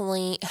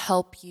definitely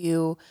help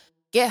you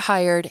get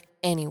hired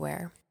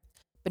anywhere.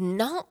 But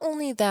not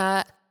only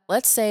that,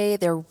 let's say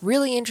they're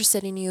really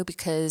interested in you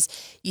because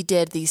you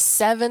did these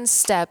 7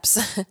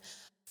 steps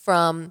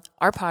from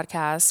our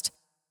podcast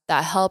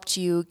that helped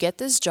you get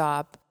this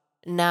job.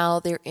 Now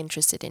they're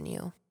interested in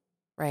you,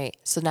 right?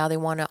 So now they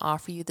want to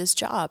offer you this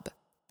job.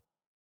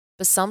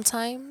 But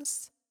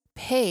sometimes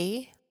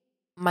pay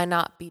might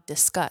not be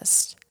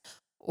discussed,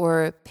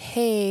 or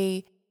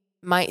pay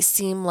might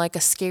seem like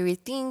a scary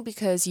thing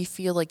because you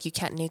feel like you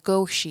can't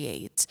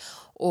negotiate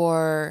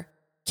or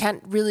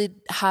can't really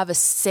have a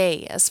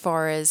say as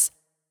far as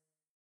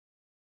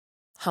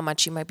how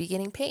much you might be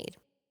getting paid.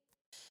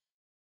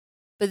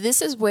 But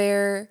this is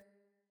where,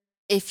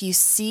 if you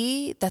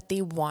see that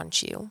they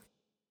want you,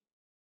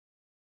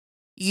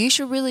 you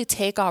should really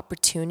take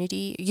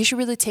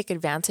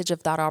advantage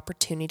of that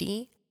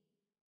opportunity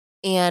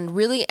and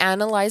really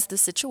analyze the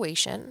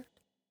situation.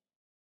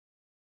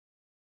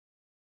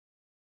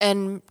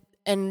 And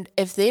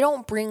if they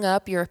don't bring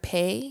up your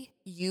pay,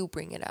 you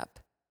bring it up.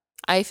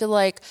 I feel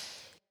like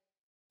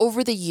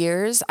over the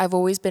years, I've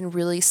always been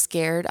really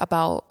scared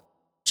about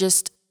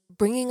just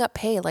bringing up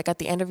pay, like at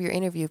the end of your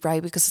interview,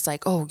 right? Because it's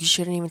like, oh, you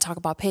shouldn't even talk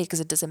about pay because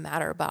it doesn't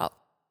matter about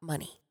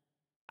money.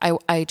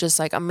 I just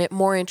like, I'm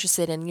more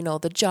interested in,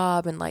 the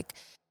job and like,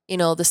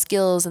 the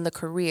skills and the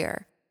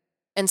career.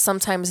 And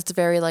sometimes it's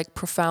very like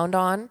profound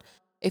on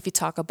if you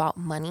talk about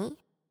money.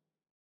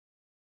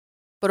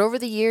 But over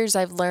the years,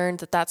 I've learned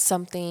that that's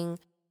something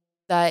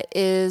that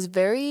is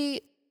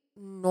very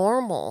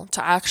normal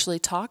to actually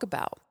talk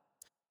about.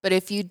 But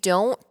if you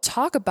don't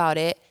talk about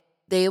it,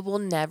 they will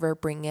never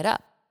bring it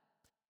up.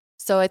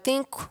 So I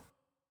think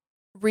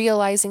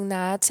realizing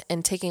that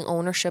and taking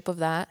ownership of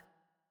that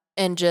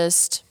and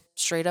just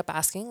straight up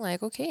asking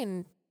like, okay,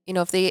 and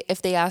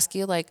if they ask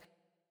you like,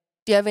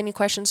 do you have any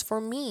questions for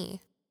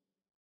me?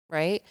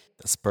 Right?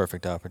 That's a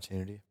perfect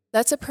opportunity.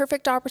 That's a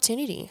perfect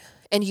opportunity.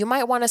 And you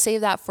might want to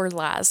save that for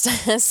last.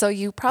 So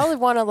you probably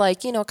want to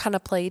like, kind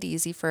of play it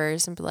easy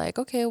first and be like,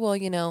 okay,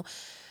 well,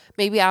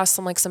 maybe ask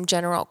them like some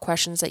general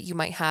questions that you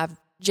might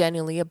have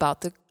genuinely about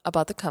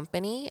the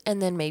company.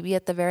 And then maybe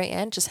at the very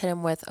end, just hit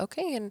them with,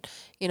 okay, and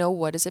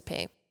what does it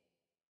pay?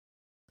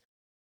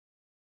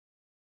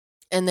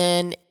 And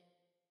then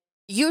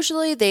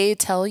usually they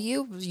tell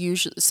you,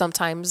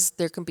 sometimes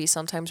there can be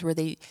sometimes where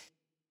they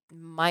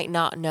might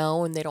not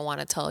know and they don't want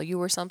to tell you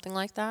or something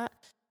like that.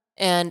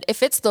 And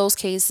if it's those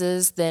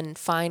cases, then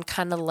fine,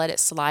 kind of let it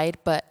slide,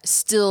 but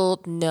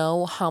still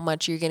know how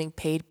much you're getting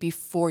paid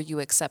before you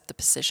accept the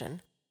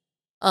position.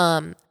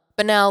 But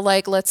now,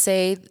 like, let's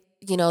say,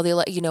 they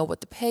let you know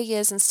what the pay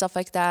is and stuff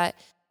like that.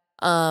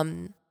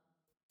 Kind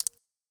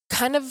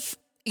of,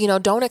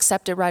 don't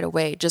accept it right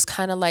away. Just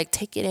kind of like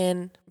take it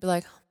in, be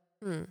like,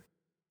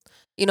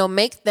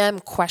 make them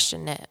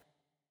question it.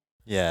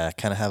 Yeah,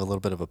 kind of have a little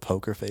bit of a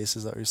poker face,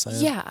 is that what you're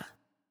saying? Yeah.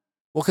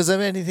 Well, because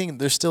if anything,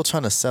 they're still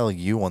trying to sell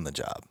you on the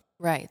job.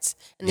 Right.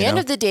 And the end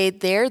of the day,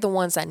 they're the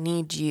ones that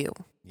need you.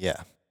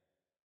 Yeah.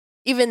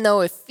 Even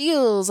though it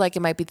feels like it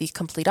might be the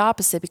complete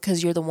opposite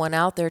because you're the one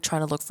out there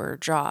trying to look for a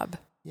job.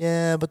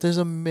 Yeah, but there's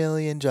a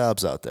million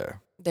jobs out there.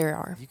 There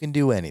are. You can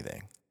do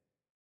anything.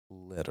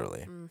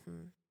 Literally.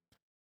 Mm-hmm.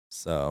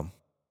 So.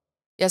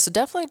 Yeah, so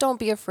definitely don't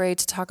be afraid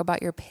to talk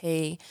about your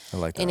pay. I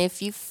like that. And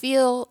if you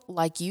feel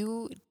like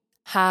you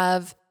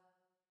have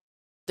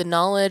the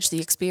knowledge,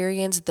 the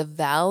experience, the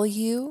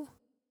value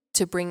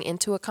to bring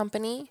into a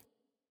company,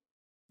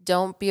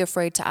 don't be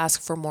afraid to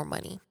ask for more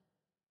money.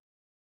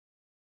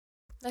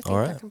 I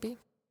think that can be.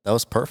 That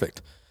was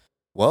perfect.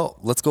 Well,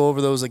 let's go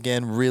over those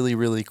again really,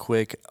 really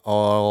quick.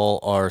 All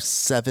our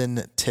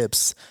 7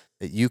 tips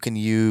that you can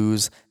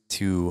use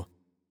to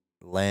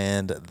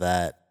land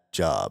that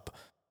job.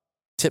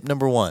 Tip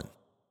number 1,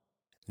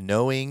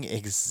 knowing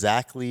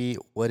exactly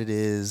what it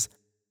is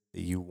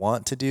that you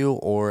want to do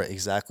or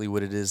exactly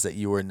what it is that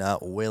you are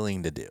not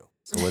willing to do.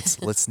 So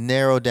let's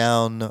narrow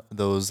down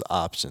those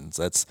options.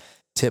 That's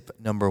tip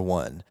number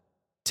 1.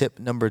 Tip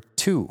number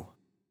 2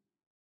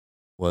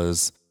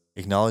 was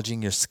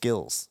acknowledging your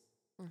skills.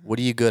 Mm-hmm. What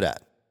are you good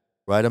at?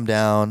 Write them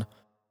down.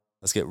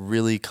 Let's get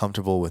really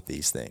comfortable with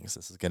these things.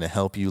 This is going to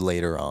help you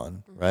later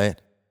on, right?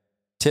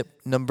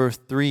 Tip number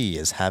 3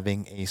 is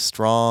having a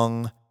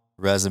strong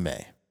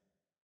resume.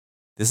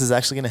 This is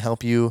actually going to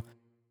help you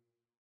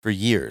for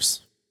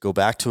years. Go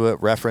back to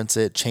it, reference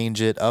it, change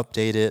it,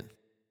 update it.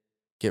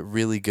 Get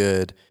really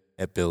good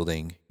at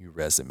building your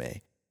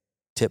resume.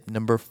 Tip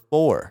number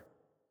 4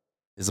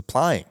 is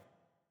applying.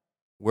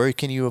 Where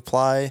can you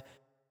apply?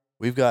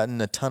 We've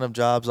gotten a ton of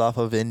jobs off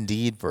of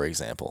Indeed, for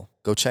example.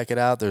 Go check it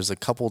out. There's a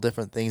couple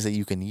different things that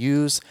you can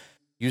use.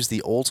 Use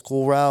the old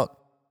school route,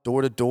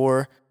 door to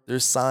door.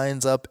 There's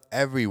signs up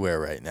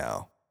everywhere right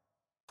now.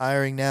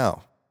 Hiring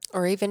now.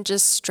 Or even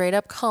just straight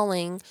up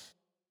calling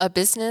a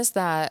business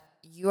that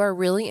you are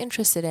really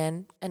interested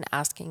in and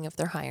asking if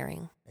they're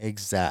hiring.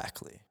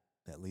 Exactly.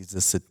 That leads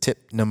us to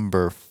tip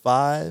number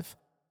 5,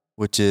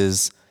 which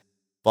is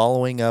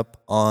following up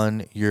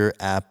on your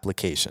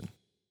application.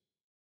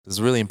 This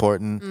is really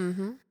important.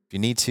 Mm-hmm. If you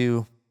need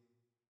to,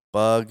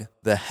 bug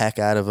the heck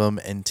out of them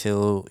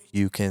until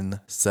you can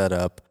set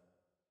up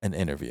an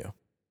interview.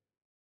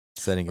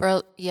 Setting it.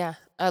 Or, yeah,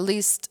 at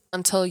least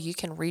until you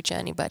can reach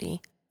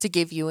anybody to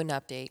give you an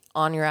update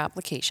on your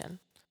application.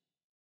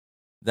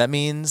 That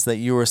means that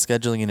you are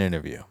scheduling an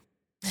interview,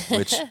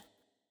 which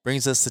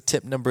brings us to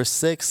tip number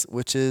 6,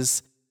 which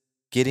is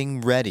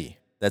getting ready.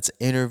 That's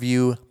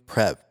interview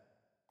prep.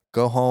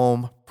 Go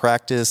home,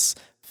 practice,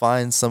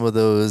 find some of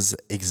those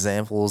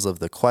examples of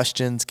the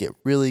questions, get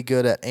really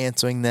good at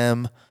answering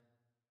them.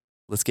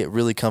 Let's get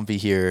really comfy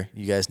here.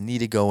 You guys need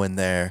to go in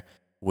there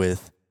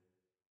with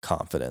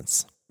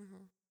confidence.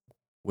 Mhm.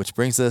 Which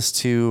brings us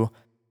to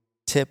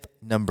tip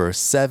number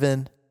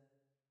 7,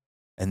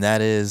 and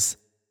that is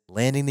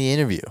landing the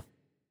interview.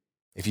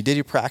 If you did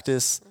your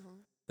practice,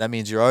 that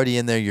means you're already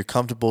in there, you're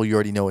comfortable, you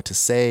already know what to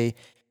say.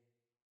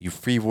 You've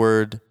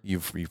previewed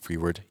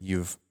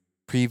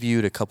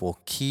a couple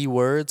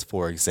keywords,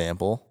 for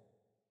example.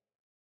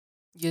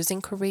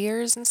 Using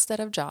careers instead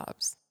of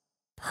jobs.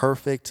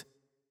 Perfect.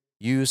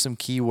 Use some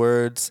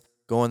keywords,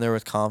 go in there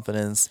with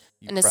confidence.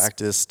 You And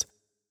practiced.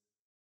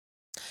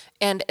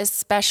 And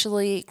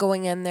especially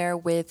going in there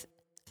with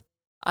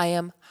I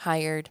am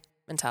hired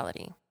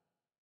mentality.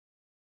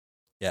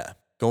 Yeah.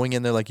 Going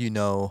in there like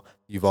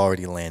you've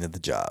already landed the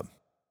job.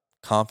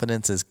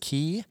 Confidence is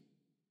key.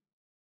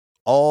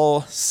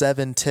 All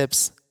 7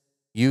 tips,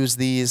 use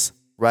these,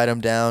 write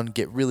them down,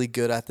 get really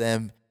good at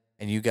them,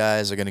 and you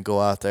guys are going to go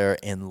out there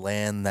and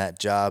land that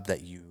job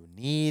that you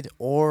need,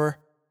 or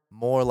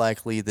more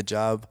likely the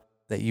job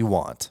that you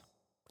want.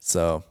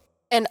 So,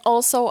 And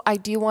also, I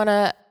do want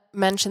to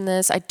mention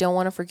this. I don't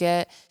want to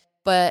forget,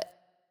 but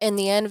in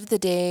the end of the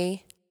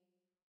day,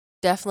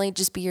 definitely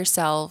just be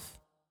yourself,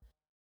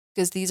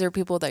 because these are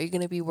people that you're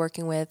going to be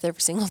working with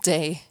every single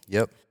day.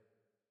 yep.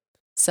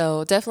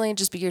 So definitely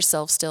just be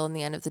yourself still in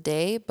the end of the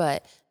day.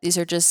 But these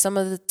are just some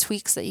of the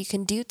tweaks that you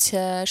can do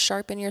to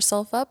sharpen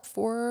yourself up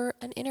for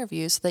an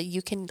interview so that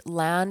you can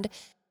land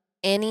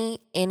any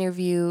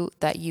interview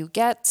that you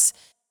get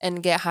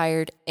and get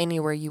hired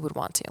anywhere you would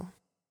want to.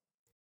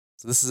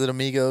 So this is it,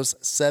 amigos.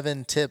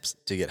 7 tips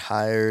to get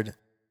hired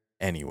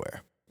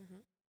anywhere.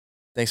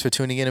 Thanks for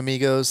tuning in,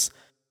 amigos.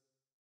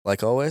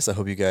 Like always, I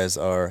hope you guys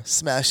are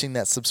smashing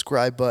that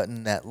subscribe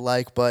button, that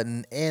like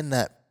button, and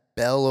that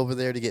bell over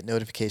there to get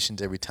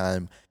notifications every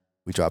time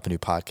we drop a new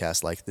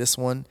podcast like this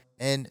one.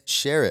 And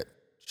share it.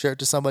 Share it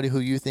to somebody who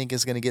you think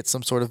is going to get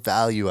some sort of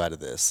value out of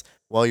this.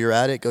 While you're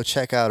at it, go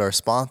check out our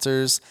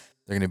sponsors.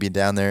 They're going to be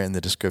down there in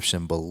the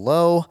description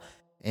below.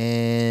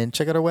 And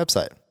check out our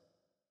website.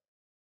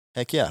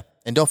 Heck yeah.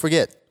 And don't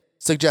forget,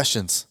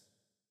 suggestions.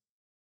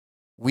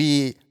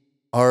 We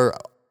are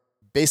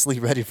basically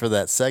ready for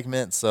that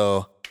segment,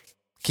 so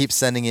keep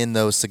sending in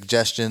those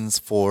suggestions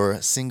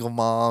for single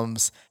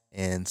moms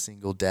and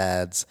single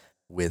dads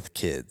with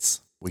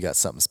kids. We got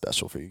something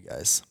special for you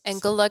guys. And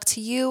good luck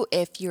to you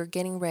if you're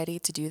getting ready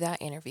to do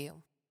that interview.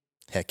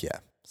 Heck yeah.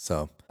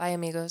 So, Bye,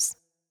 amigos.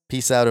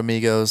 peace out,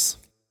 amigos.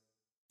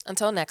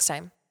 Until next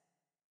time.